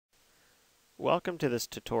Welcome to this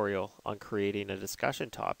tutorial on creating a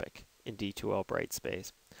discussion topic in D2L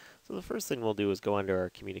Brightspace. So the first thing we'll do is go under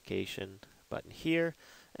our communication button here,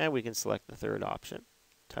 and we can select the third option,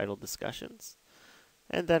 titled discussions.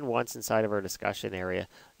 And then once inside of our discussion area,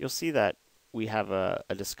 you'll see that we have a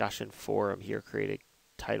discussion forum here created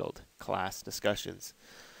titled class discussions.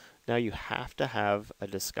 Now you have to have a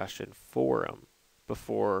discussion forum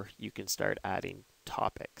before you can start adding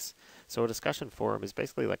topics. So a discussion forum is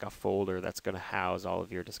basically like a folder that's going to house all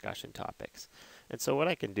of your discussion topics. And so what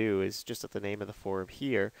I can do is just at the name of the forum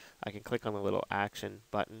here, I can click on the little action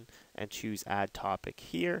button and choose add topic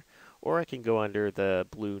here, or I can go under the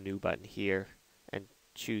blue new button here and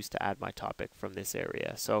choose to add my topic from this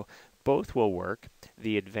area. So both will work.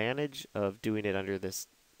 The advantage of doing it under this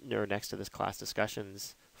or next to this class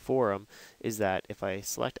discussions forum is that if I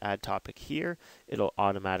select add topic here, it'll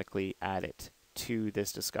automatically add it to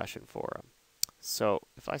this discussion forum. So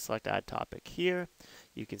if I select add topic here,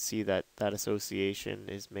 you can see that that association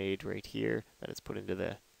is made right here, that it's put into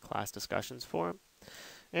the class discussions forum.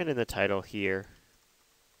 And in the title here,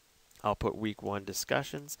 I'll put week 1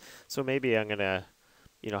 discussions. So maybe I'm gonna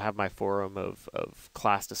have my forum of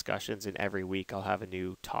class discussions, and every week I'll have a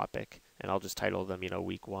new topic and I'll just title them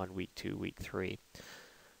week 1, week 2, week 3.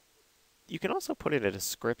 You can also put in a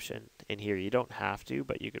description in here. You don't have to,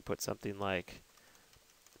 but you could put something like,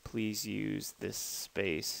 please use this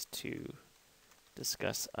space to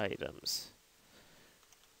discuss items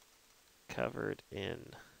covered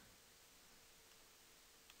in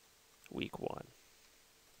week 1.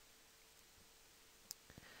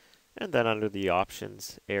 And then under the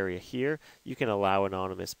options area here, you can allow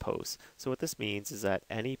anonymous posts. So what this means is that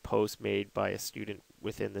any post made by a student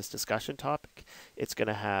within this discussion topic, it's going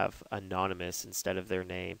to have anonymous instead of their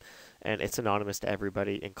name. And it's anonymous to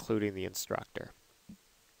everybody, including the instructor.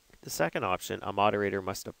 The second option, a moderator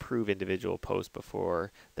must approve individual posts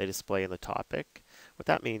before they display in the topic. What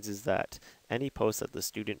that means is that any post that the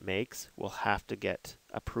student makes will have to get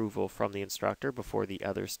approval from the instructor before the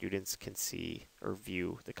other students can see or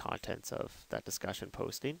view the contents of that discussion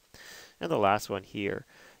posting. And the last one here,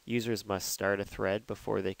 users must start a thread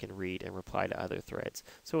before they can read and reply to other threads.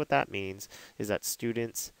 So what that means is that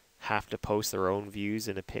students have to post their own views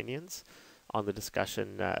and opinions on the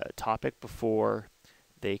discussion topic before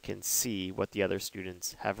they can see what the other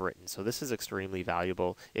students have written. So this is extremely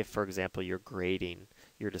valuable if, for example, you're grading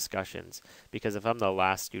your discussions, because if I'm the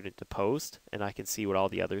last student to post and I can see what all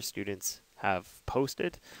the other students have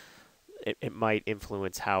posted, it might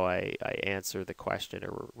influence how I answer the question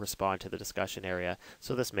or respond to the discussion area.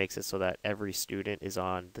 So this makes it so that every student is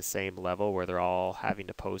on the same level where they're all having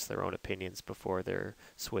to post their own opinions before they're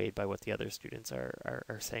swayed by what the other students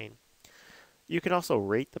are saying. You can also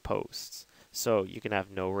rate the posts. So you can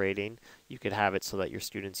have no rating. You could have it so that your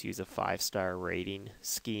students use a 5-star rating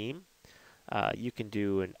scheme. You can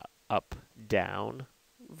do an up-down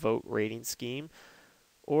vote rating scheme,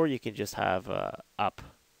 or you can just have a up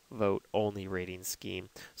vote only rating scheme.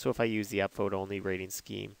 So if I use the up vote only rating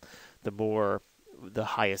scheme, the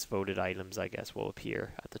highest voted items, I guess, will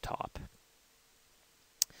appear at the top.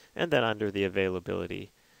 And then under the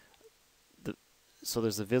availability, so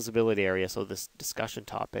there's a visibility area, so this discussion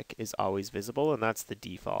topic is always visible, and that's the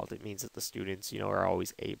default. It means that the students, are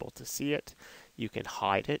always able to see it. You can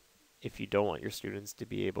hide it if you don't want your students to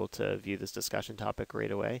be able to view this discussion topic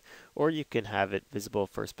right away, or you can have it visible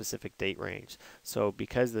for a specific date range. So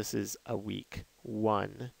because this is a week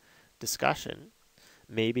 1 discussion,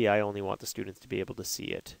 maybe I only want the students to be able to see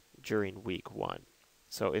it during week 1.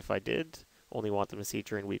 So if I did only want them to see it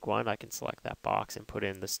during week 1, I can select that box and put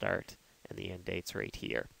in the start and the end dates right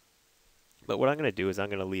here. But what I'm going to do is I'm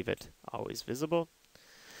going to leave it always visible.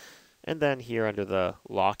 And then here under the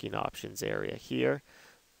locking options area here,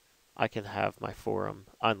 I can have my forum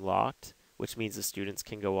unlocked, which means the students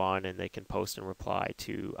can go on and they can post and reply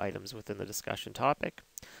to items within the discussion topic.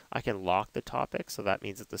 I can lock the topic, so that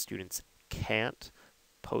means that the students can't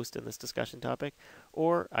post in this discussion topic,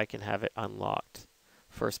 or I can have it unlocked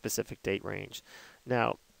for a specific date range.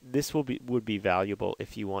 Now, this would be valuable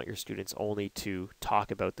if you want your students only to talk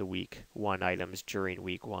about the week 1 items during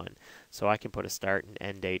week 1. So I can put a start and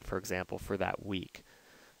end date, for example, for that week,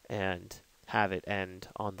 and have it end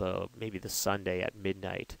on maybe the Sunday at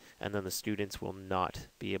midnight, and then the students will not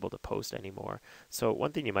be able to post anymore. So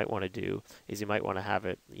one thing you might want to do is you might want to have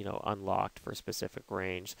it unlocked for a specific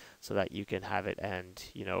range so that you can have it end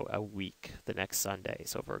a week the next Sunday.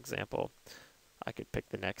 So for example, I could pick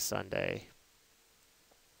the next Sunday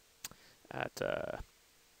at we'll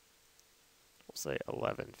say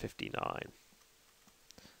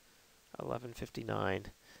 11:59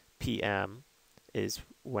 p.m. is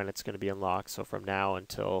when it's going to be unlocked, so from now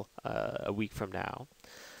until a week from now.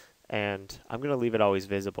 And I'm going to leave it always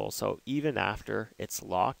visible. So even after it's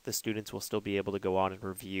locked, the students will still be able to go on and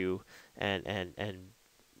review and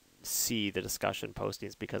see the discussion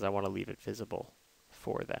postings because I want to leave it visible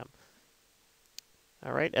for them.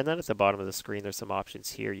 All right, and then at the bottom of the screen, there's some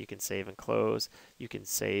options here. You can save and close. You can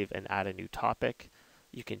save and add a new topic.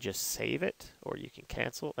 You can just save it, or you can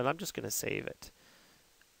cancel, and I'm just going to save it.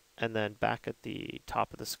 And then back at the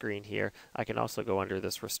top of the screen here, I can also go under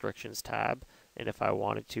this restrictions tab, and if I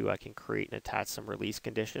wanted to, I can create and attach some release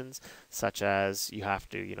conditions, such as you have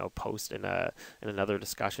to, post in another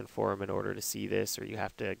discussion forum in order to see this, or you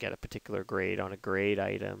have to get a particular grade on a grade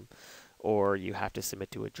item, or you have to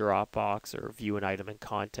submit to a Dropbox or view an item in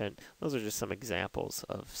content. Those are just some examples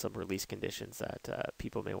of some release conditions that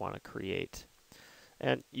people may want to create.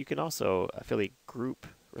 And you can also affiliate group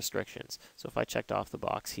restrictions. So if I checked off the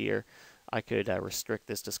box here, I could restrict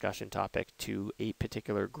this discussion topic to a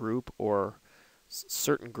particular group or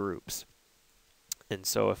certain groups. And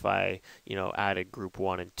so if I, added group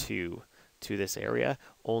 1 and 2 to this area,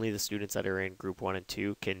 only the students that are in group 1 and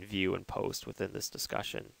 2 can view and post within this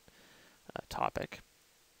discussion topic.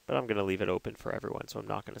 But I'm going to leave it open for everyone, so I'm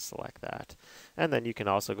not going to select that. And then you can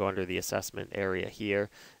also go under the assessment area here,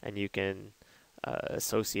 and you can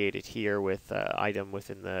associate it here with item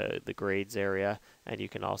within the grades area, and you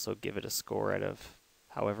can also give it a score out of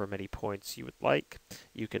however many points you would like.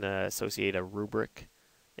 You can associate a rubric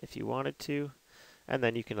if you wanted to, and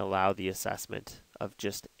then you can allow the assessment of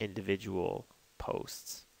just individual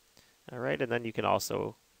posts. All right, and then you can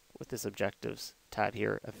also, with this objectives tab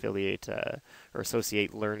here, affiliate or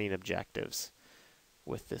associate learning objectives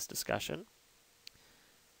with this discussion.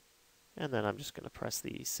 And then I'm just going to press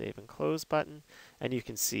the save and close button, and you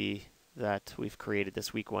can see that we've created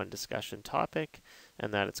this week 1 discussion topic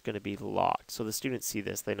and that it's going to be locked. So the students see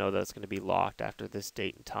this, they know that it's going to be locked after this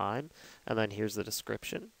date and time. And then here's the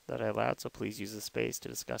description that I allowed. So please use the space to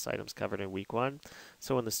discuss items covered in week 1.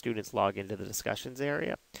 So when the students log into the discussions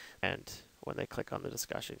area and when they click on the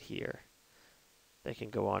discussion here, they can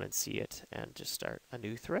go on and see it and just start a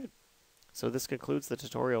new thread. So this concludes the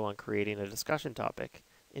tutorial on creating a discussion topic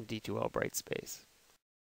in D2L Brightspace.